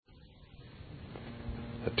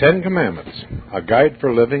The Ten Commandments, A Guide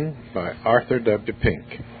for Living by Arthur W. Pink.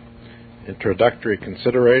 Introductory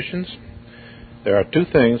considerations. There are two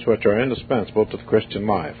things which are indispensable to the Christian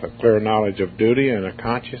life: a clear knowledge of duty and a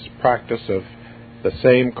conscious practice of the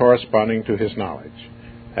same corresponding to his knowledge.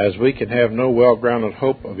 As we can have no well-grounded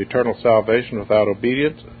hope of eternal salvation without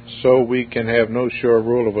obedience, so we can have no sure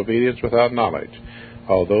rule of obedience without knowledge.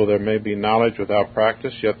 Although there may be knowledge without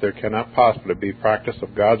practice, yet there cannot possibly be practice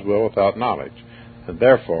of God's will without knowledge. And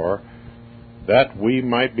therefore, that we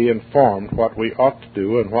might be informed what we ought to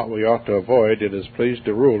do and what we ought to avoid, it has pleased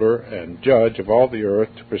the ruler and judge of all the earth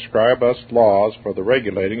to prescribe us laws for the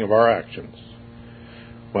regulating of our actions.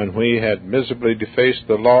 When we had miserably defaced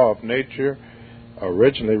the law of nature,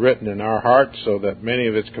 originally written in our hearts, so that many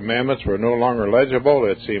of its commandments were no longer legible,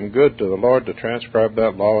 it seemed good to the Lord to transcribe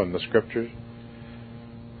that law in the Scriptures.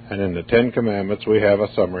 And in the Ten Commandments we have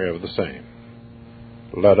a summary of the same.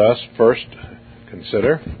 Let us first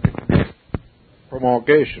consider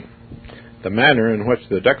promulgation. The manner in which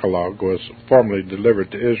the Decalogue was formally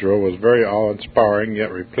delivered to Israel was very awe-inspiring,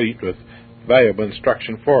 yet replete with valuable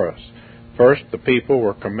instruction for us. First, the people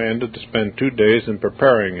were commanded to spend 2 days in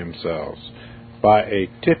preparing themselves by a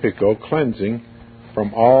typical cleansing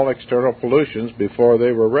from all external pollutions before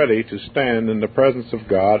they were ready to stand in the presence of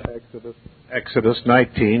God. Exodus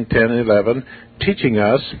 19:10-11, teaching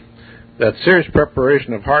us that serious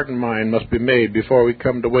preparation of heart and mind must be made before we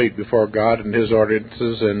come to wait before God and His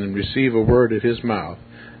ordinances and receive a word at His mouth,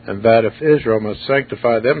 and that if Israel must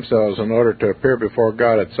sanctify themselves in order to appear before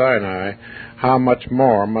God at Sinai, how much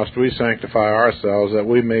more must we sanctify ourselves that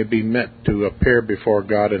we may be meant to appear before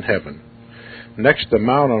God in heaven. Next, the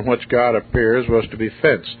mount on which God appears was to be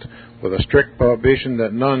fenced, with a strict prohibition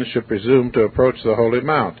that none should presume to approach the holy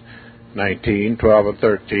mount.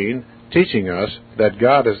 19:12-13, teaching us that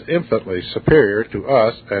God is infinitely superior to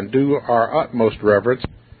us and do our utmost reverence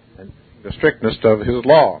and the strictness of His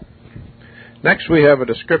law. Next, we have a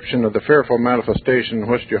description of the fearful manifestation in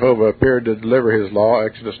which Jehovah appeared to deliver His law,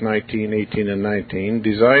 Exodus 19:18-19,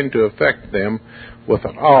 designed to affect them with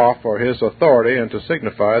an awe for His authority and to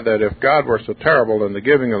signify that if God were so terrible in the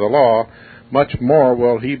giving of the law, much more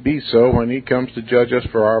will He be so when He comes to judge us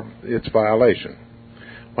for its violation.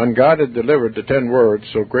 When God had delivered the 10 words,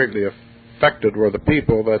 so greatly affected were the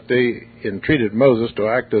people that they entreated Moses to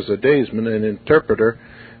act as a daysman and interpreter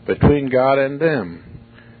between God and them.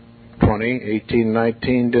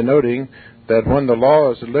 20:18-19, denoting that when the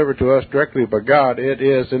law is delivered to us directly by God, it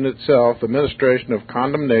is in itself the ministration of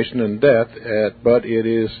condemnation and death, but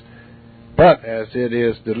as it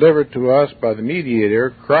is delivered to us by the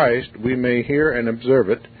mediator, Christ, we may hear and observe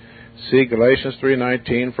it. See Galatians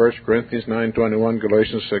 3:19, 1 Corinthians 9:21,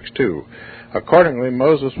 Galatians 6:2. Accordingly,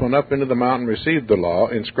 Moses went up into the mountain and received the law,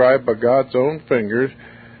 inscribed by God's own fingers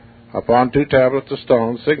upon 2 tablets of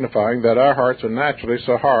stone, signifying that our hearts are naturally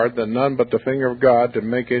so hard that none but the finger of God can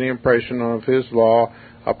make any impression of His law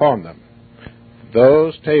upon them.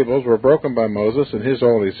 Those tables were broken by Moses in his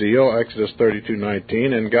holy zeal, Exodus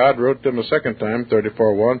 32:19, and God wrote them a second time,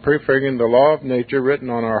 34:1, prefiguring the law of nature written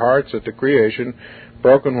on our hearts at the creation,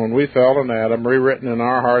 broken when we fell in Adam, rewritten in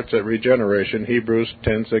our hearts at regeneration, Hebrews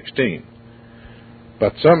 10:16.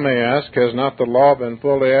 But some may ask, has not the law been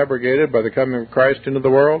fully abrogated by the coming of Christ into the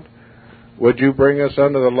world? Would you bring us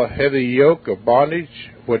under the heavy yoke of bondage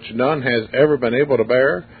which none has ever been able to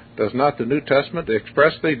bear? Does not the New Testament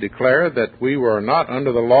expressly declare that we were not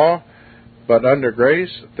under the law, but under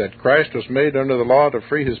grace, that Christ was made under the law to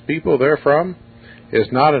free His people therefrom?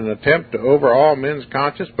 Is not an attempt to overawe men's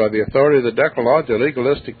conscience by the authority of the Decalogue a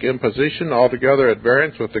legalistic imposition altogether at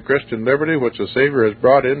variance with the Christian liberty which the Savior has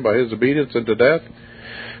brought in by His obedience unto death?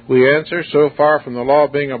 We answer, so far from the law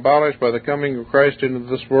being abolished by the coming of Christ into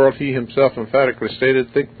this world, He Himself emphatically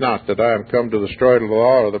stated, think not that I am come to destroy the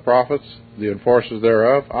law or the prophets, the enforcers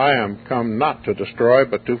thereof. I am come not to destroy,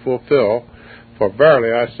 but to fulfill. For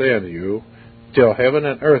verily I say unto you, till heaven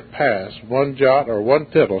and earth pass, one jot or one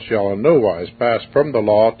tittle shall in no wise pass from the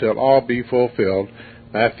law till all be fulfilled.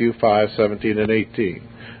 Matthew 5:17-18.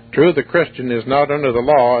 True, the Christian is not under the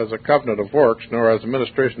law as a covenant of works, nor as a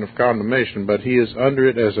ministration of condemnation, but he is under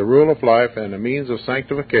it as a rule of life and a means of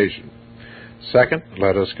sanctification. Second,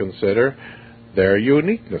 let us consider their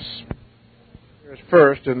uniqueness.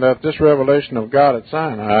 First, in that this revelation of God at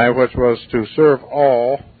Sinai, which was to serve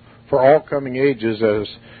all for all coming ages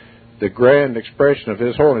as the grand expression of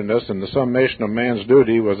His holiness and the summation of man's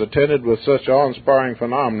duty, was attended with such awe-inspiring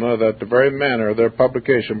phenomena that the very manner of their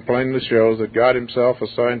publication plainly shows that God Himself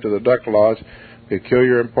assigned to the Decalogue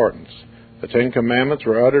peculiar importance. The 10 Commandments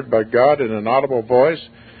were uttered by God in an audible voice,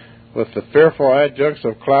 with the fearful adjuncts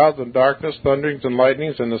of clouds and darkness, thunderings and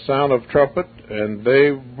lightnings, and the sound of trumpet, and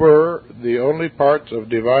they were the only parts of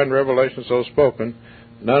divine revelation so spoken.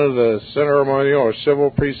 None of the ceremonial or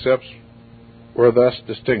civil precepts were thus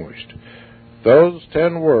distinguished. Those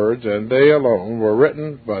 10 words, and they alone, were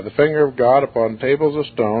written by the finger of God upon tables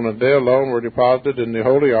of stone, and they alone were deposited in the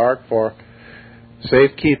holy ark for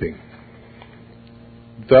safekeeping.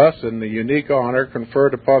 Thus, in the unique honor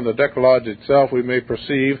conferred upon the Decalogue itself, we may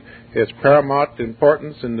perceive its paramount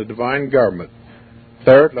importance in the divine government.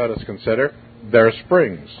 Third, let us consider their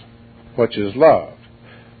springs, which is love.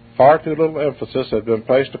 Far too little emphasis has been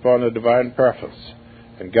placed upon the divine preface.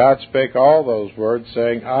 And God spake all those words,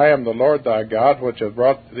 saying, I am the Lord thy God, which hath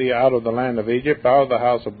brought thee out of the land of Egypt, out of the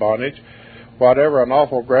house of bondage. Whatever an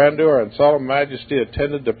awful grandeur and solemn majesty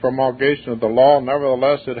attended the promulgation of the law,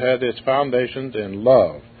 nevertheless it had its foundations in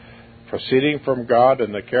love, proceeding from God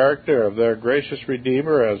in the character of their gracious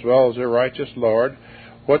Redeemer as well as their righteous Lord,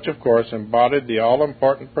 which of course embodied the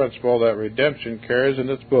all-important principle that redemption carries in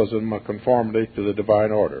its bosom a conformity to the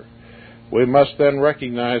divine order. We must then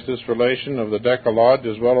recognize this relation of the Decalogue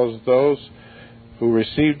as well as those who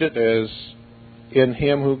received it as in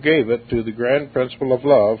him who gave it to the grand principle of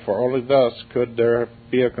love, for only thus could there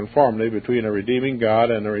be a conformity between a redeeming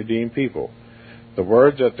God and a redeemed people. The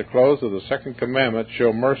words at the close of the second commandment,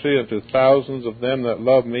 show mercy unto thousands of them that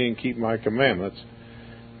love me and keep my commandments,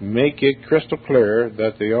 make it crystal clear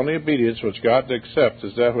that the only obedience which God accepts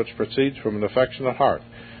is that which proceeds from an affectionate heart.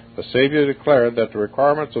 The Savior declared that the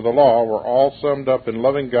requirements of the law were all summed up in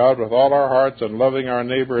loving God with all our hearts and loving our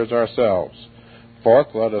neighbor as ourselves. Fourth,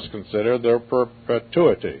 let us consider their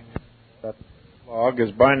perpetuity. That the law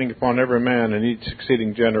is binding upon every man in each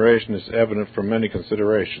succeeding generation is evident from many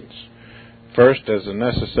considerations. First, as a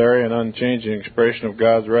necessary and unchanging expression of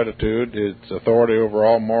God's gratitude, its authority over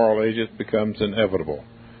all moral agents becomes inevitable.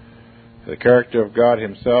 The character of God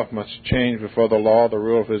himself must change before the law, the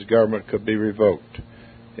rule of his government, could be revoked.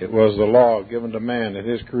 It was the law given to man in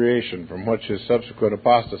his creation from which his subsequent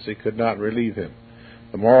apostasy could not relieve him.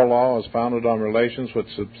 The moral law is founded on relations which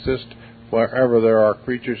subsist wherever there are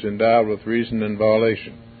creatures endowed with reason and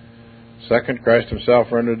volition. Second, Christ himself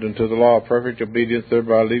rendered unto the law perfect obedience,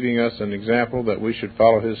 thereby leaving us an example that we should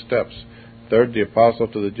follow his steps. Third, the apostle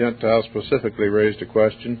to the Gentiles specifically raised a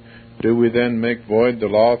question, do we then make void the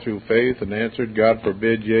law through faith? And answered, God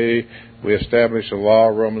forbid, yea, we establish the law,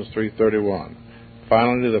 Romans 3:31.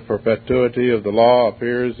 Finally, the perpetuity of the law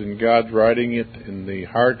appears in God's writing it in the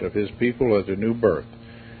heart of his people as a new birth.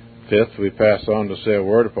 Fifth, we pass on to say a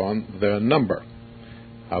word upon the number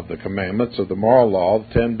of the commandments of the moral law,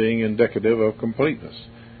 the 10 being indicative of completeness.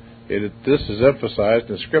 This is emphasized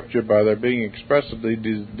in Scripture by their being expressly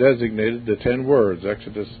designated the 10 words,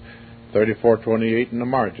 Exodus 34:28 in the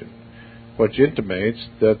margin, which intimates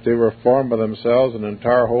that they were formed by themselves an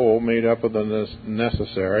entire whole made up of the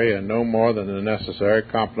necessary and no more than the necessary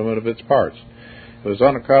complement of its parts. It was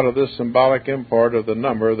on account of this symbolic import of the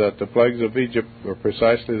number that the plagues of Egypt were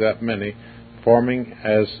precisely that many, forming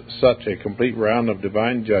as such a complete round of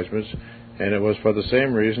divine judgments, and it was for the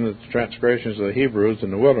same reason that the transgressions of the Hebrews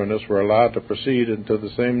in the wilderness were allowed to proceed until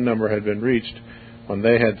the same number had been reached. When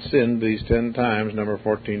they had sinned these 10 times, number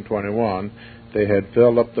 14:21, they had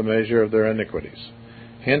filled up the measure of their iniquities.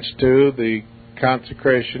 Hence, too, the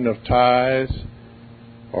consecration of tithes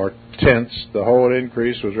or tenths, the whole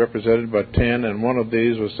increase was represented by 10, and one of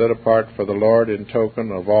these was set apart for the Lord in token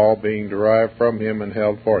of all being derived from him and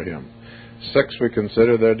held for him. 6, we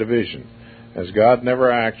consider their division. As God never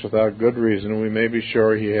acts without good reason, we may be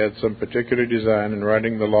sure he had some particular design in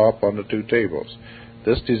writing the law upon the 2 tables.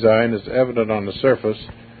 This design is evident on the surface,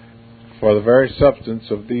 for the very substance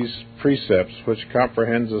of these precepts, which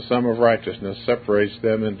comprehends the sum of righteousness, separates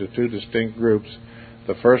them into 2 distinct groups,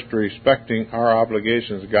 the first respecting our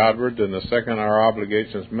obligations Godward, and the second our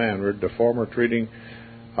obligations manward, the former treating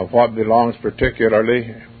of what belongs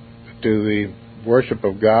particularly to the worship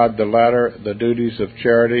of God, the latter the duties of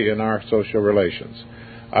charity in our social relations.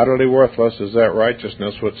 Utterly worthless is that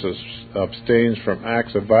righteousness which abstains from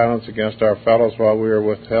acts of violence against our fellows while we are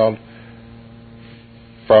withheld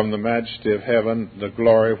from the majesty of heaven, the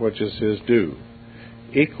glory which is his due.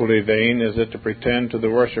 Equally vain is it to pretend to the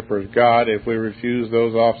worshipper of God if we refuse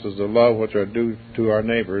those offices of love which are due to our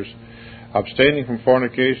neighbors. Abstaining from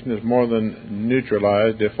fornication is more than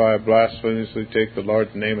neutralized if I blasphemously take the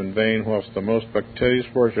Lord's name in vain, whilst the most punctilious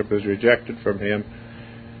worship is rejected from him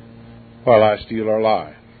while I steal or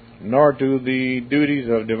lie. Nor do the duties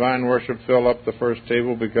of divine worship fill up the first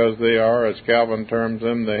table, because they are, as Calvin terms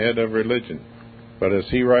them, the head of religion. But as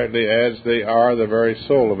he rightly adds, they are the very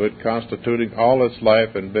soul of it, constituting all its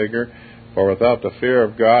life and vigor, For without the fear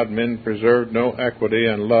of God men preserve no equity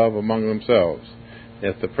and love among themselves.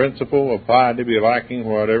 If the principle of piety be lacking,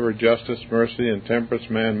 whatever justice, mercy, and temperance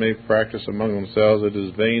man may practice among themselves, it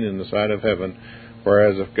is vain in the sight of heaven.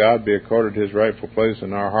 Whereas if God be accorded his rightful place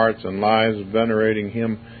in our hearts and lives, venerating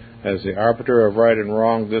him as the arbiter of right and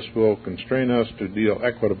wrong, this will constrain us to deal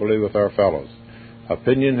equitably with our fellows.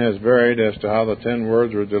 Opinion has varied as to how the 10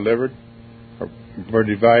 words were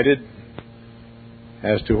divided,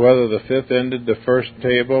 as to whether the fifth ended the first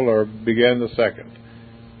table or began the second.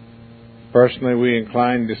 Personally, we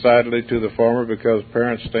incline decidedly to the former, because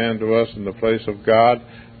parents stand to us in the place of God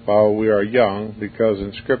while we are young, because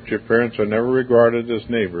in Scripture parents are never regarded as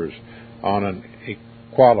neighbors on an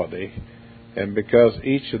equality, and because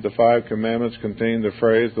each of the 5 commandments contain the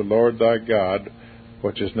phrase, "The Lord thy God,"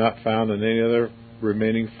 which is not found in any other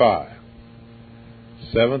remaining 5.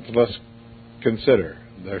 Seventh, let's consider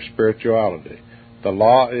their spirituality. The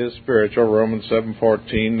law is spiritual, Romans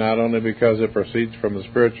 7:14, not only because it proceeds from the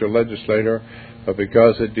spiritual legislator, but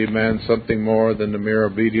because it demands something more than the mere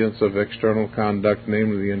obedience of external conduct,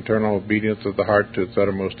 namely the internal obedience of the heart to its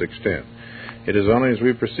uttermost extent. It is only as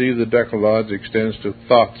we perceive the Decalogue extends to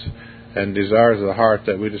thoughts and desires of the heart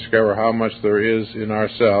that we discover how much there is in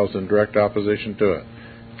ourselves in direct opposition to it.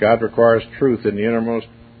 God requires truth in the innermost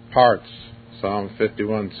parts, Psalm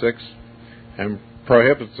 51:6, and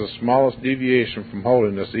prohibits the smallest deviation from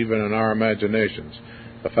holiness, even in our imaginations.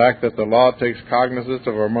 The fact that the law takes cognizance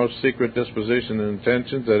of our most secret disposition and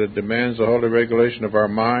intentions, that it demands the holy regulation of our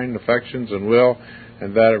mind, affections, and will,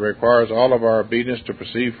 and that it requires all of our obedience to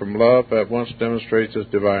proceed from love, at once demonstrates its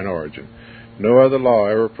divine origin. No other law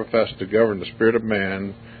ever professed to govern the spirit of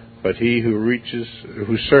man, but he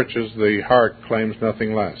who searches the heart claims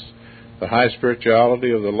nothing less. The high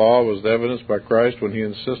spirituality of the law was evidenced by Christ when he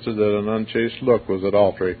insisted that an unchaste look was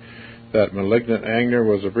adultery, that malignant anger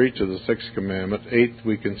was a breach of the 6th commandment. 8th,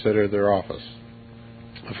 we consider their office.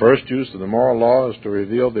 The first use of the moral law is to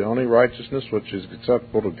reveal the only righteousness which is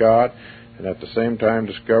acceptable to God, and at the same time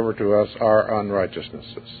discover to us our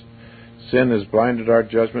unrighteousnesses. Sin has blinded our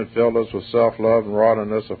judgment, filled us with self-love, and wrought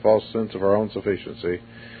in us a false sense of our own sufficiency.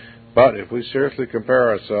 But if we seriously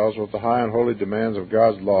compare ourselves with the high and holy demands of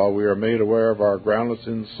God's law, we are made aware of our groundless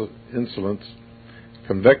insolence,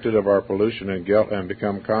 convicted of our pollution and guilt, and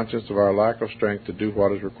become conscious of our lack of strength to do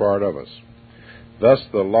what is required of us. Thus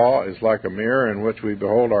the law is like a mirror in which we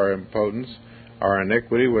behold our impotence, our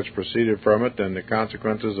iniquity which proceeded from it, and the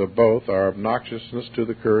consequences of both, our obnoxiousness to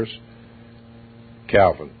the curse.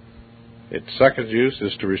 Calvin. Its second use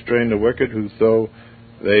is to restrain the wicked, who, though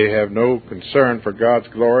they have no concern for God's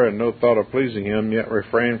glory and no thought of pleasing him, yet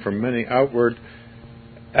refrain from many outward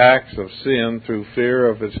acts of sin through fear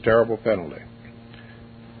of its terrible penalty.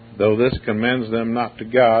 Though this commends them not to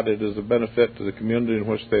God, it is a benefit to the community in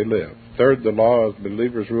which they live. Third, the law is the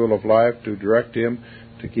believer's rule of life to direct him,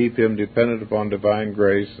 to keep him dependent upon divine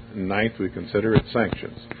grace. And ninth, we consider its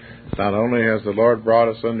sanctions. Not only has the Lord brought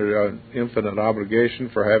us under an infinite obligation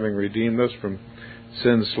for having redeemed us from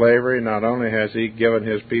sin's slavery, not only has he given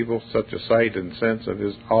his people such a sight and sense of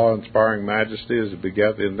his awe-inspiring majesty as to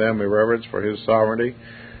beget in them a reverence for his sovereignty,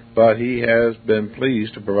 but he has been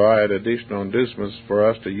pleased to provide additional inducements for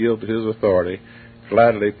us to yield to his authority,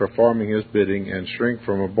 gladly performing his bidding, and shrink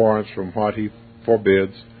from abhorrence from what he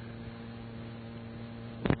forbids,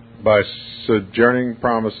 by sojourning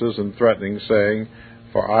promises and threatenings, saying,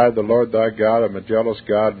 "For I, the Lord thy God, am a jealous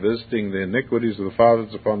God, visiting the iniquities of the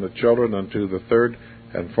fathers upon the children unto the 3rd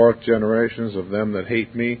and 4th generations of them that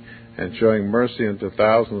hate me, and showing mercy unto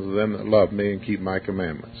thousands of them that love me and keep my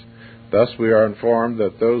commandments." Thus we are informed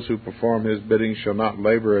that those who perform his bidding shall not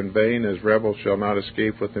labor in vain, as rebels shall not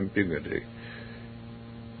escape with impunity.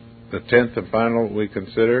 The 10th and final we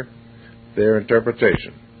consider their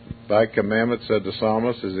interpretation. Thy commandment, said the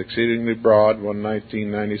psalmist, is exceedingly broad,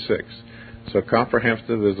 119:96. So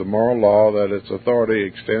comprehensive is the moral law that its authority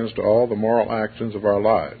extends to all the moral actions of our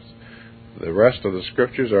lives. The rest of the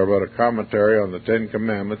Scriptures are but a commentary on the 10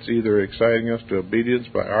 Commandments, either exciting us to obedience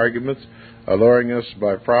by arguments, alluring us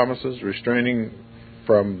by promises, restraining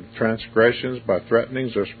from transgressions by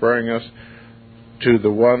threatenings, or spurring us to the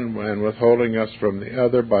one and withholding us from the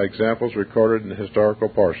other by examples recorded in the historical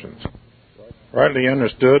portions. Rightly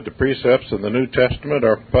understood, the precepts of the New Testament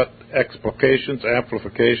are but explications,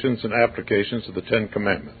 amplifications, and applications of the 10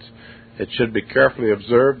 Commandments. It should be carefully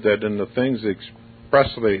observed that in the things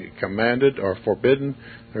expressly commanded or forbidden,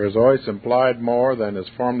 there is always implied more than is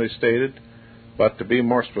formally stated. But to be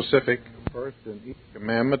more specific, first, in each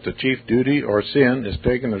commandment, the chief duty or sin is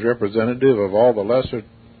taken as representative of all the lesser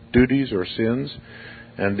duties or sins,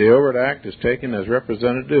 and the overt act is taken as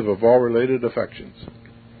representative of all related affections.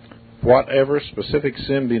 whatever specific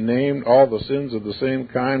sin be named, all the sins of the same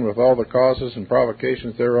kind, with all the causes and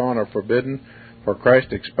provocations thereon, are forbidden. For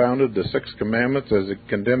Christ expounded the 6 commandments as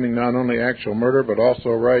condemning not only actual murder, but also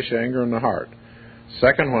rash anger in the heart.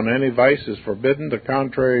 Second, when any vice is forbidden, the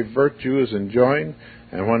contrary virtue is enjoined,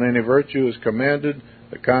 and when any virtue is commanded,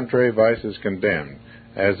 the contrary vice is condemned.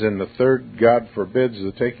 As in the third, God forbids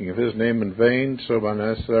the taking of his name in vain, so by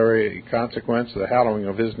necessary consequence the hallowing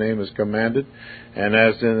of his name is commanded. And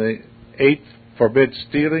as in the 8th forbids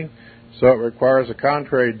stealing, so it requires a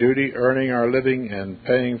contrary duty, earning our living and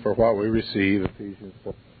paying for what we receive.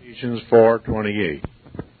 Ephesians 4:28.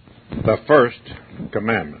 The first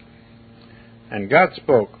commandment. And God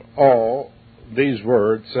spoke all these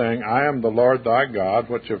words, saying, I am the Lord thy God,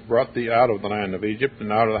 which have brought thee out of the land of Egypt, and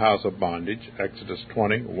out of the house of bondage. Exodus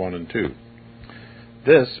 20:1 and 2.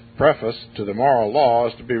 This preface to the moral law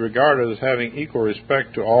is to be regarded as having equal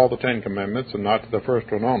respect to all the 10 commandments, and not to the first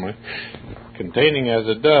one only, containing as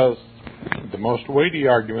it does the most weighty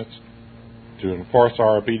arguments to enforce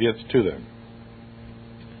our obedience to them.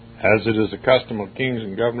 As it is the custom of kings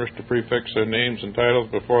and governors to prefix their names and titles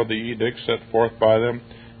before the edicts set forth by them,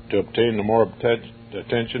 to obtain the more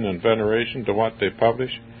attention and veneration to what they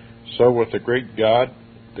publish, so with the great God,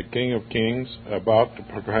 the King of kings, about to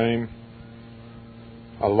proclaim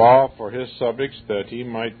a law for his subjects, that he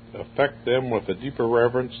might affect them with a deeper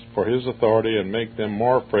reverence for his authority, and make them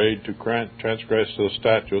more afraid to transgress those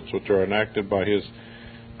statutes which are enacted by his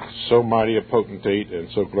so mighty a potentate and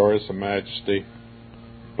so glorious a majesty,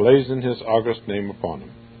 blazoned his august name upon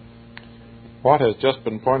them. What has just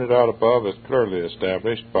been pointed out above is clearly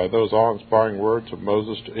established by those awe-inspiring words of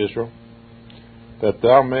Moses to Israel, that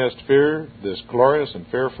thou mayest fear this glorious and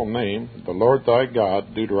fearful name, the Lord thy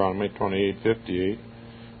God, Deuteronomy 28:58.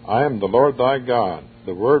 I am the Lord thy God.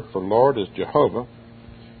 The word for Lord is Jehovah,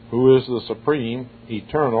 who is the supreme,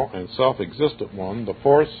 eternal, and self-existent one, the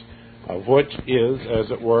force of which is,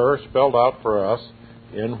 as it were, spelled out for us,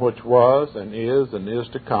 in which was and is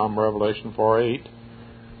to come, Revelation 4:8.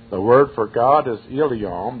 The word for God is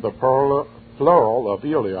Eliam, the plural of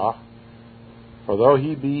Eliah, for though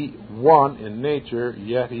he be one in nature,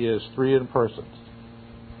 yet he is 3 in persons.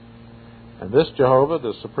 And this Jehovah,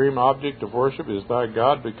 the supreme object of worship, is thy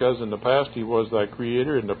God, because in the past he was thy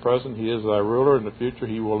creator, in the present he is thy ruler, in the future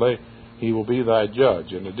he will be thy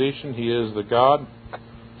judge. In addition, he is the God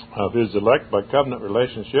of his elect by covenant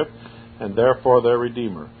relationship, and therefore their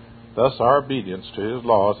Redeemer. Thus our obedience to his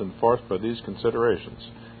laws enforced by these considerations.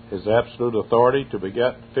 His absolute authority to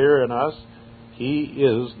beget fear in us. He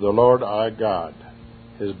is the Lord our God.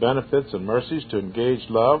 His benefits and mercies to engage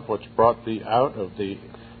love, which brought thee out of the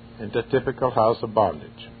antitypical house of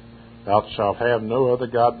bondage. Thou shalt have no other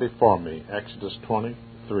God before me. Exodus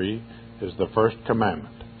 20:3 is the first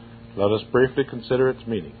commandment. Let us briefly consider its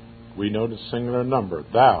meaning. We note a singular number,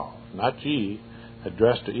 thou, not ye,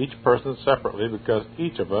 addressed to each person separately, because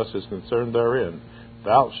each of us is concerned therein.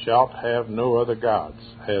 Thou shalt have no other gods,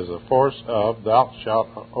 has the force of thou shalt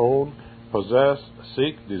own, possess,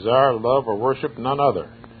 seek, desire, love, or worship none other.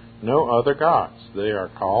 No other gods. They are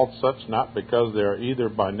called such not because they are either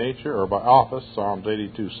by nature or by office, Psalms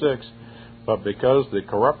 82:6, but because the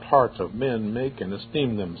corrupt hearts of men make and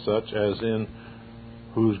esteem them such, as in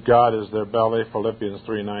whose God is their belly, Philippians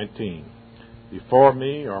 3:19. Before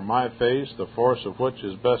me, or my face, the force of which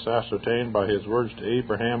is best ascertained by his words to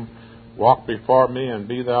Abraham, walk before me and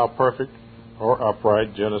be thou perfect or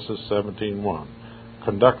upright, Genesis 17:1.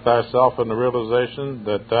 Conduct thyself in the realization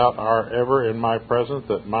that thou art ever in my presence,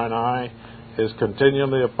 that mine eye is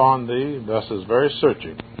continually upon thee, thus is very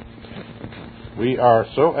searching. We are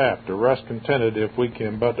so apt to rest contented if we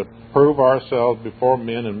can but prove ourselves before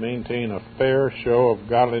men and maintain a fair show of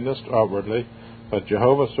godliness outwardly, but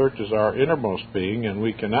Jehovah searches our innermost being, and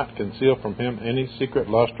we cannot conceal from him any secret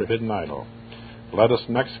lust or hidden idol. Let us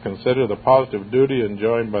next consider the positive duty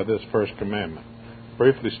enjoined by this first commandment.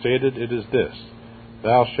 Briefly stated, it is this: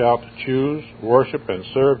 thou shalt choose, worship, and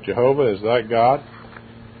serve Jehovah as thy God,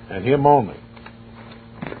 and him only.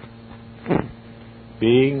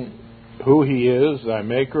 Being who he is, thy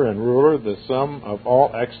maker and ruler, the sum of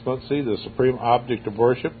all excellency, the supreme object of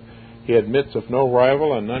worship, he admits of no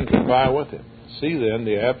rival, and none can vie with him. See then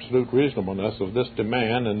the absolute reasonableness of this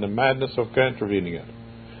demand and the madness of contravening it.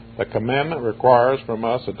 The commandment requires from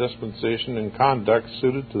us a dispensation and conduct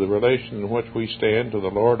suited to the relation in which we stand to the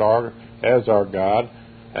Lord as our God,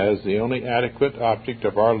 as the only adequate object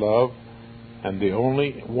of our love, and the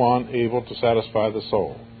only one able to satisfy the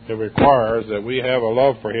soul. It requires that we have a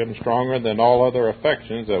love for him stronger than all other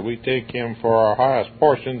affections, that we take him for our highest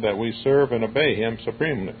portion, that we serve and obey him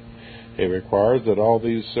supremely. It requires that all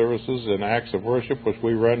these services and acts of worship which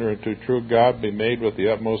we render unto true God be made with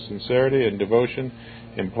the utmost sincerity and devotion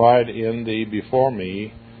implied in the before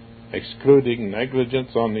me, excluding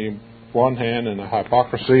negligence on the one hand and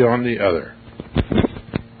hypocrisy on the other.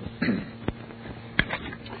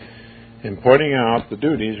 In pointing out the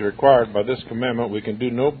duties required by this commandment, we can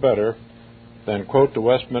do no better than quote the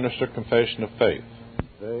Westminster Confession of Faith.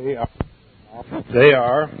 They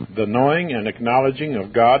are the knowing and acknowledging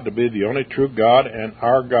of God to be the only true God and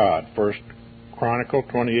our God, 1 Chronicle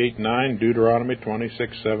 28:9, Deuteronomy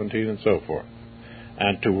 26:17, and so forth,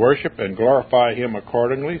 and to worship and glorify Him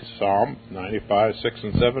accordingly, Psalm 95:6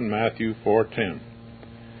 and 7, Matthew 4:10.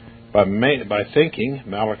 By thinking,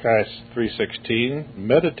 Malachi 3:16,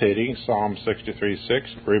 meditating, Psalm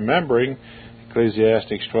 63:6, remembering,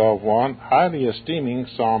 Ecclesiastes 12:1, highly esteeming,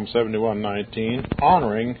 Psalm 71:19,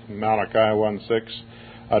 honoring, Malachi 1:6,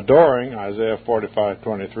 adoring, Isaiah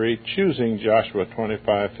 45:23, choosing, Joshua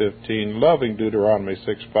 25:15, loving, Deuteronomy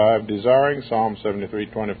 6:5, desiring, Psalm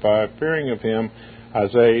 73:25, fearing of Him,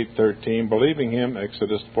 Isaiah 8:13, believing Him,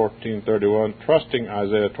 Exodus 14:31, trusting,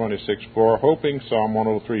 Isaiah 26:4, hoping, Psalm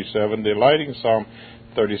 103:7, delighting, Psalm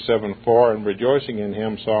 37:4, and rejoicing in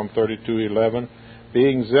Him, Psalm 32:11,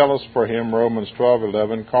 being zealous for Him, Romans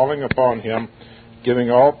 12:11, calling upon Him, giving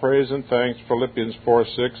all praise and thanks, Philippians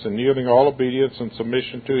 4:6, and yielding all obedience and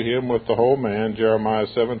submission to Him with the whole man, Jeremiah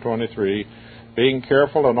 7:23, being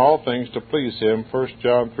careful in all things to please Him, 1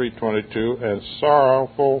 John 3:22, and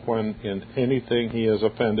sorrowful when in anything he is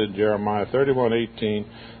offended, Jeremiah 31:18,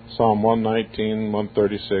 Psalm 119,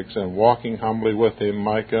 136, and walking humbly with Him,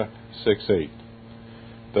 Micah 6:8.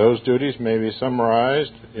 Those duties may be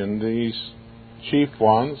summarized in these chief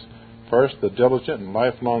ones. First, the diligent and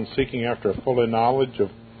lifelong seeking after a full knowledge of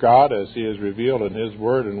God as He is revealed in His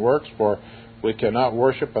Word and works, for we cannot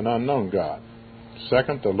worship an unknown God.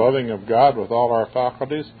 Second, the loving of God with all our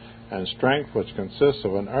faculties and strength, which consists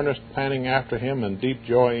of an earnest panting after Him and deep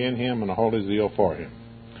joy in Him and a holy zeal for Him.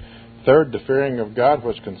 Third, the fearing of God,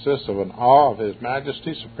 which consists of an awe of His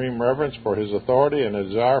majesty, supreme reverence for His authority, and a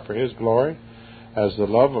desire for His glory, as the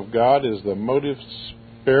love of God is the motive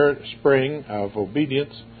spring of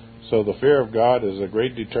obedience, so the fear of God is a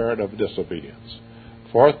great deterrent of disobedience.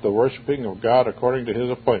 Fourth, the worshiping of God according to His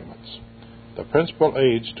appointments, the principal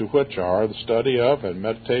aids to which are the study of and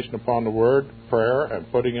meditation upon the Word, prayer,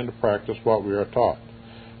 and putting into practice what we are taught.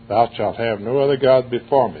 Thou shalt have no other God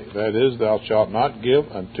before me. That is, thou shalt not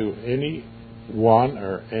give unto any one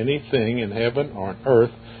or anything in heaven or on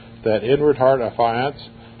earth that inward heart affiance,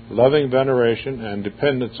 loving veneration, and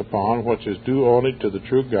dependence upon, which is due only to the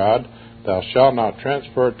true God. Thou shalt not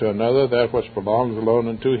transfer to another that which belongs alone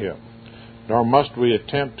unto Him. Nor must we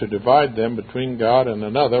attempt to divide them between God and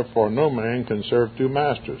another, for no man can serve two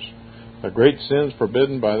masters. The great sins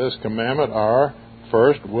forbidden by this commandment are,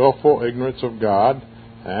 first, willful ignorance of God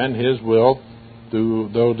and His will,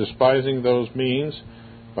 though despising those means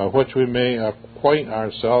by which we may acquaint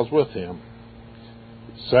ourselves with Him.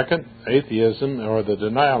 Second, atheism, or the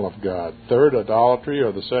denial of God. Third, idolatry,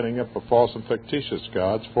 or the setting up of false and fictitious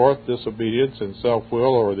gods. Fourth, disobedience and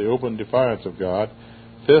self-will, or the open defiance of God.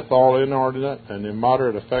 Fifth, all inordinate and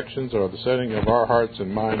immoderate affections, or the setting of our hearts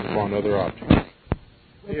and minds upon other objects.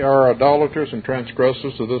 They are idolaters and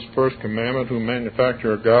transgressors of this first commandment, who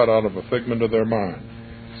manufacture a God out of a figment of their mind.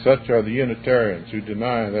 Such are the Unitarians, who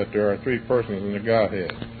deny that there are three persons in the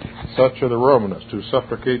Godhead. Such are the Romanists, who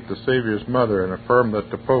supplicate the Savior's mother and affirm that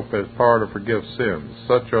the Pope has power to forgive sins.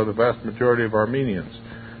 Such are the vast majority of Armenians,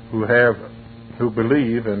 who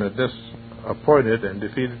believe in a disappointed and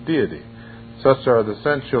defeated deity. Such are the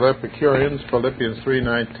sensual Epicureans, Philippians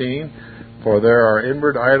 3:19, for there are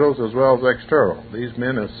inward idols as well as external. These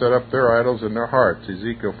men have set up their idols in their hearts,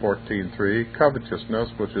 Ezekiel 14:3,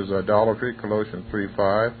 covetousness, which is idolatry, Colossians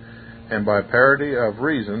 3:5, and by parity of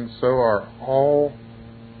reason, so are all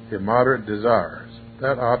immoderate desires.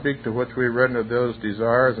 That object to which we render those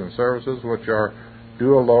desires and services which are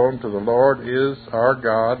due alone to the Lord is our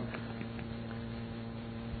God,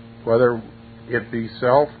 whether it be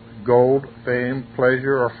self, gold, fame,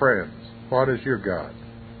 pleasure, or friends. What is your God?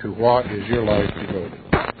 To what is your life devoted?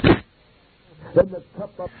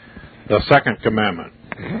 The second commandment.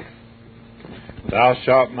 Thou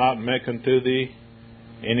shalt not make unto thee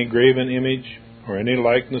any graven image, or any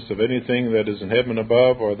likeness of anything that is in heaven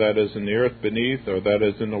above, or that is in the earth beneath, or that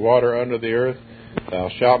is in the water under the earth. Thou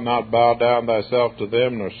shalt not bow down thyself to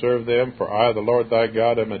them, nor serve them, for I, the Lord thy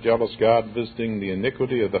God, am a jealous God, visiting the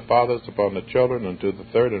iniquity of the fathers upon the children, unto the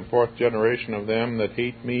third and fourth generation of them that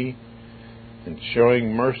hate me, and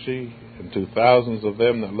showing mercy unto thousands of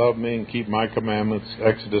them that love me and keep my commandments.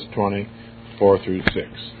 Exodus 20:4-6.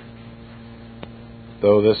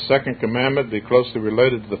 Though this second commandment be closely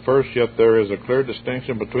related to the first, yet there is a clear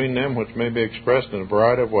distinction between them which may be expressed in a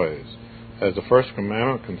variety of ways. As the first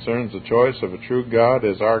commandment concerns the choice of a true God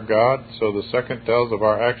as our God, so the second tells of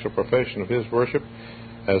our actual profession of His worship.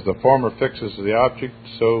 As the former fixes the object,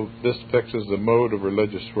 so this fixes the mode of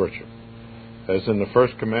religious worship. As in the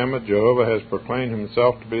first commandment, Jehovah has proclaimed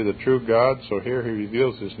Himself to be the true God, so here He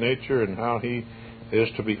reveals His nature and how He is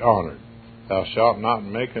to be honored. Thou shalt not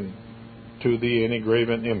make to thee any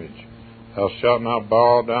graven image. Thou shalt not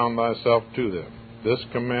bow down thyself to them. This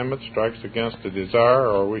commandment strikes against a desire,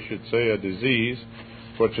 or we should say a disease,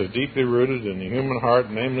 which is deeply rooted in the human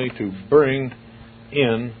heart, namely to bring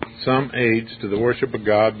in some aids to the worship of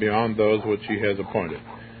God beyond those which He has appointed.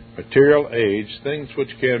 Material aids, things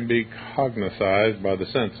which can be cognized by the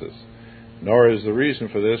senses. Nor is the reason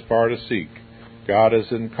for this far to seek. God is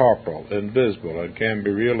incorporeal, invisible, and can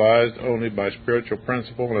be realized only by spiritual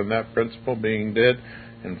principle, and that principle being dead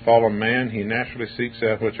in fallen man, He naturally seeks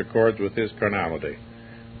that which accords with his carnality.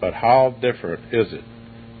 But how different is it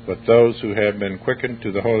with those who have been quickened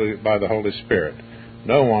by the Holy Spirit?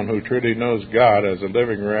 No one who truly knows God as a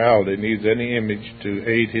living reality needs any image to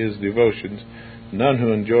aid his devotions. None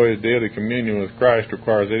who enjoys daily communion with Christ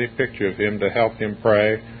requires any picture of Him to help him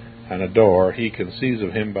pray and adore. He conceives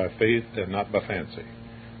of Him by faith and not by fancy.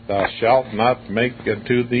 Thou shalt not make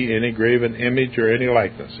unto thee any graven image or any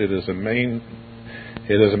likeness. It is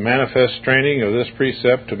a manifest straining of this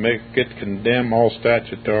precept to make it condemn all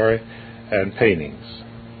statuary and paintings.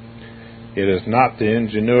 It is not the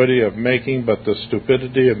ingenuity of making, but the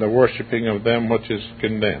stupidity and the worshipping of them which is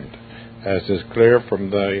condemned, as is clear from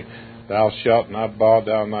the thou shalt not bow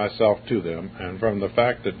down thyself to them, and from the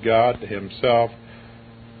fact that God Himself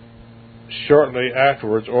shortly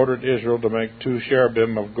afterwards ordered Israel to make 2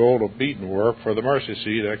 cherubim of gold of beaten work for the mercy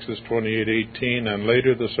seat, Exodus 28:18, and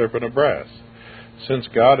later the serpent of brass. Since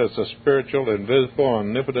God is a spiritual, invisible,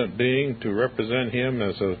 omnipotent being, to represent Him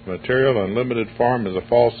as a material and limited form is a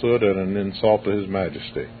falsehood and an insult to His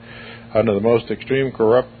majesty. Under the most extreme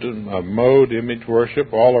corruption of mode, image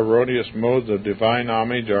worship, all erroneous modes of divine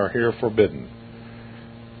homage are here forbidden.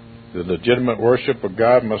 The legitimate worship of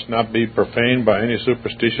God must not be profaned by any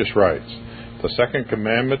superstitious rites. The second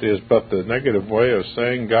commandment is but the negative way of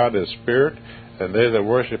saying God is spirit, and they that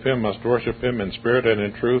worship Him must worship Him in spirit and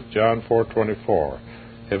in truth, John 4:24.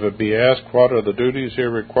 If it be asked what are the duties here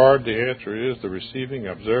required, the answer is the receiving,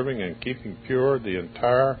 observing, and keeping pure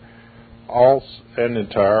all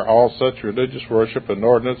such religious worship and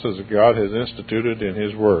ordinances that God has instituted in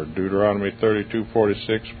His Word. Deuteronomy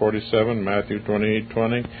 32:46-47, Matthew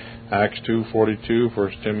 28:20, Acts 2:42,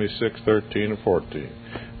 1 Timothy 6:13 and 14.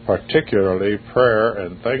 Particularly prayer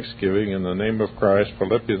and thanksgiving in the name of Christ,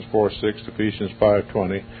 Philippians 4:6, Ephesians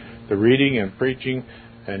 5:20, the reading and preaching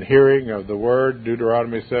and hearing of the Word,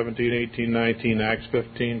 Deuteronomy 17:18-19, Acts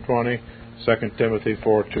 15:20, 2 Timothy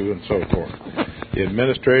 4:2, and so forth. The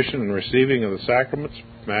administration and receiving of the sacraments,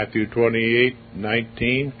 Matthew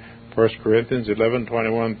 28:19, 1 Corinthians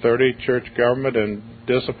 11:21-30, church government and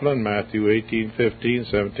discipline, Matthew 18:15,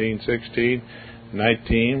 17:16,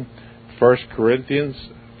 19, 1 Corinthians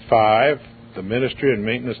 5, the ministry and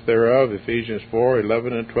maintenance thereof, Ephesians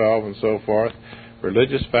 4:11 and 12, and so forth.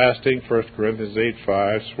 Religious fasting, 1 Corinthians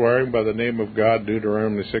 8:5, swearing by the name of God,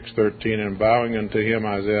 Deuteronomy 6:13, and vowing unto Him,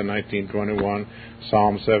 Isaiah 19:21,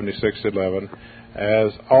 Psalm 76:11,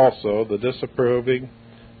 as also the disapproving,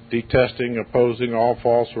 detesting, opposing all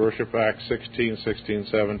false worship, Acts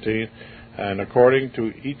 16:16-17, and according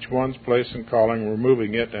to each one's place and calling,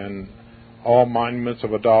 removing it, and all monuments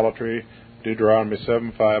of idolatry, Deuteronomy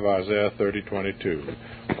 7:5, Isaiah 30:22,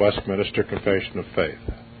 Westminster Confession of Faith.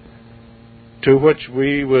 To which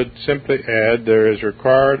we would simply add, there is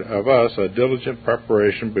required of us a diligent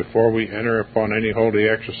preparation before we enter upon any holy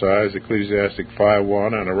exercise, Ecclesiastic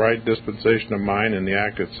 5:1, and a right disposition of mind in the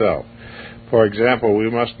act itself. For example, we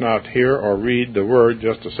must not hear or read the Word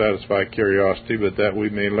just to satisfy curiosity, but that we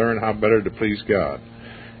may learn how better to please God.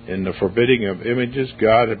 In the forbidding of images,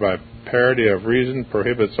 God, by parity of reason,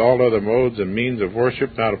 prohibits all other modes and means of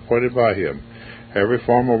worship not appointed by Him. Every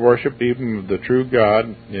form of worship, even of the true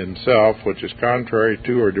God Himself, which is contrary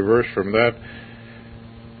to or diverse from that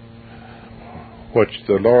which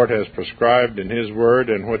the Lord has prescribed in His Word,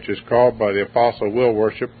 and which is called by the Apostle will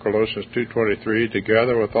worship, Colossians 2:23,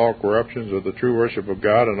 together with all corruptions of the true worship of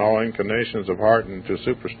God and all inclinations of heart into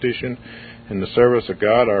superstition in the service of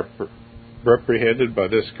God, are reprehended by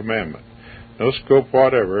this commandment. No scope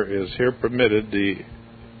whatever is here permitted the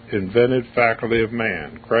invented faculty of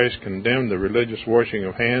man. Christ condemned the religious washing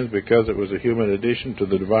of hands because it was a human addition to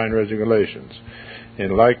the divine regulations.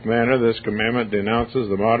 In like manner, this commandment denounces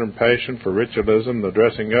the modern passion for ritualism, the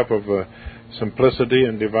dressing up of simplicity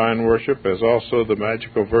in divine worship, as also the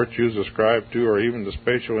magical virtues ascribed to or even the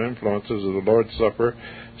spatial influences of the Lord's Supper,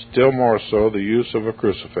 still more so the use of a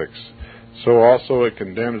crucifix. So also it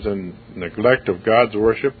condemns the neglect of God's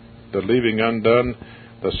worship, the leaving undone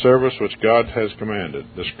the service which God has commanded.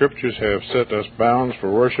 The Scriptures have set us bounds for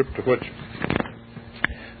worship to which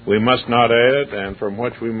we must not add and from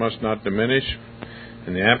which we must not diminish.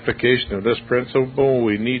 In the application of this principle,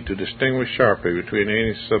 we need to distinguish sharply between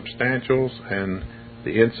any substantials and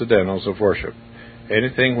the incidentals of worship.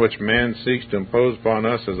 Anything which man seeks to impose upon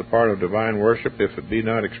us as a part of divine worship, if it be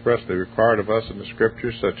not expressly required of us in the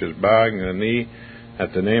Scriptures, such as bowing the knee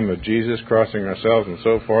at the name of Jesus, crossing ourselves, and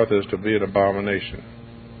so forth, is to be an abomination.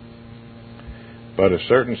 But if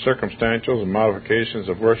certain circumstantials and modifications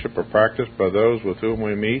of worship are practiced by those with whom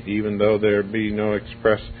we meet, even though there be no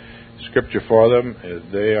express Scripture for them,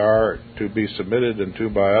 they are to be submitted unto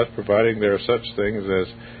by us, providing there are such things as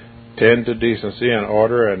tend to decency and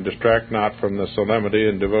order, and distract not from the solemnity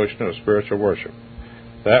and devotion of spiritual worship.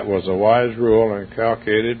 That was a wise rule,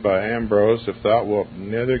 inculcated by Ambrose: if thou wilt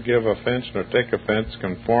neither give offense nor take offense,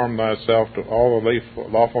 conform thyself to all the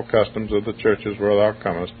lawful customs of the churches where thou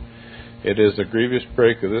comest. It is a grievous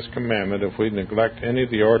break of this commandment if we neglect any of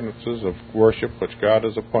the ordinances of worship which God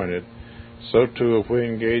has appointed. So too, if we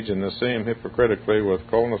engage in the same hypocritically, with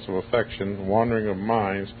coldness of affection, wandering of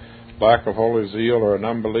minds, lack of holy zeal, or an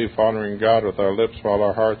unbelief, honoring God with our lips while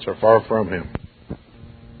our hearts are far from Him.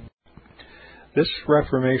 This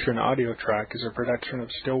Reformation audio track is a production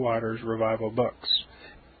of Stillwater's Revival Books.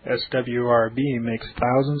 SWRB makes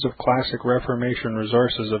thousands of classic Reformation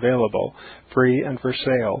resources available, free and for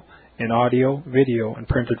sale, in audio, video, and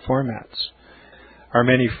printed formats. Our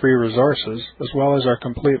many free resources, as well as our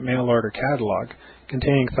complete mail-order catalog,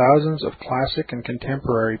 containing thousands of classic and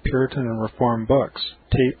contemporary Puritan and Reformed books,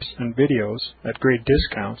 tapes, and videos at great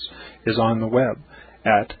discounts, is on the web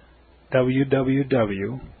at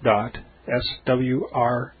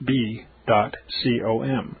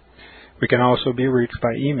www.swrb.com. We can also be reached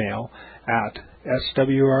by email at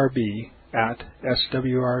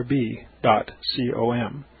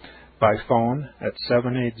swrb@swrb.com, by phone at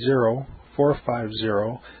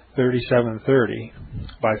 780-450-3730,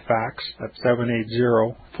 by fax at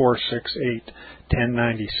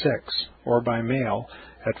 780-468-1096, or by mail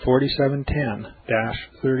at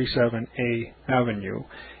 4710-37A Avenue,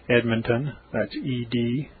 Edmonton, that's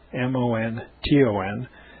Edmonton,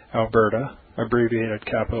 Alberta, abbreviated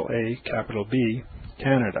capital A, capital B,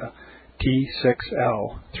 Canada,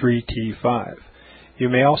 T6L3T5. You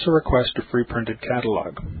may also request a free printed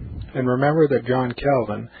catalog. And remember that John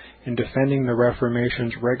Calvin, in defending the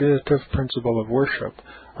Reformation's regulative principle of worship,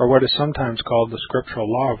 or what is sometimes called the scriptural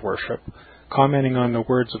law of worship, commenting on the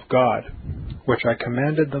words of God, which I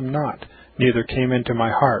commanded them not, neither came into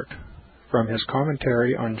my heart, from his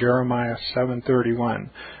commentary on Jeremiah 7:31,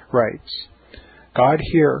 writes, God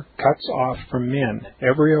here cuts off from men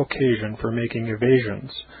every occasion for making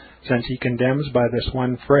evasions, since he condemns by this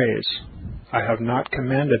one phrase, I have not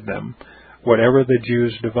commanded them, whatever the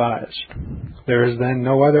Jews devised. There is then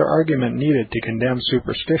no other argument needed to condemn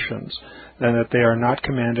superstitions than that they are not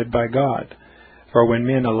commanded by God. For when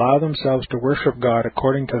men allow themselves to worship God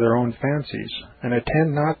according to their own fancies, and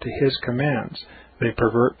attend not to His commands, they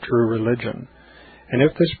pervert true religion. And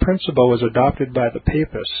if this principle was adopted by the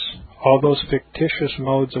Papists, all those fictitious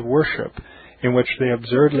modes of worship in which they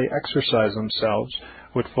absurdly exercise themselves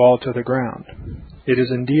would fall to the ground. It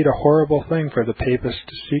is indeed a horrible thing for the Papists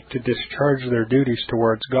to seek to discharge their duties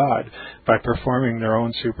towards God by performing their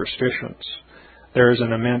own superstitions. There is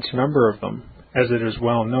an immense number of them, as it is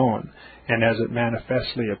well known, and as it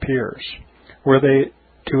manifestly appears. Were they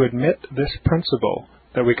to admit this principle,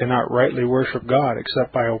 that we cannot rightly worship God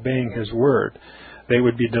except by obeying His word, they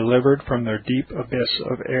would be delivered from their deep abyss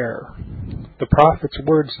of error. The prophet's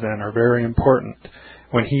words, then, are very important,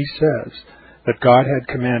 when he says that God had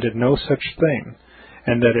commanded no such thing,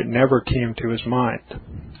 and that it never came to his mind,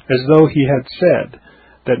 as though he had said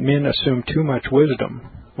that men assume too much wisdom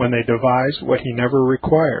when they devise what he never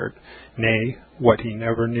required, nay, what he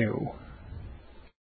never knew.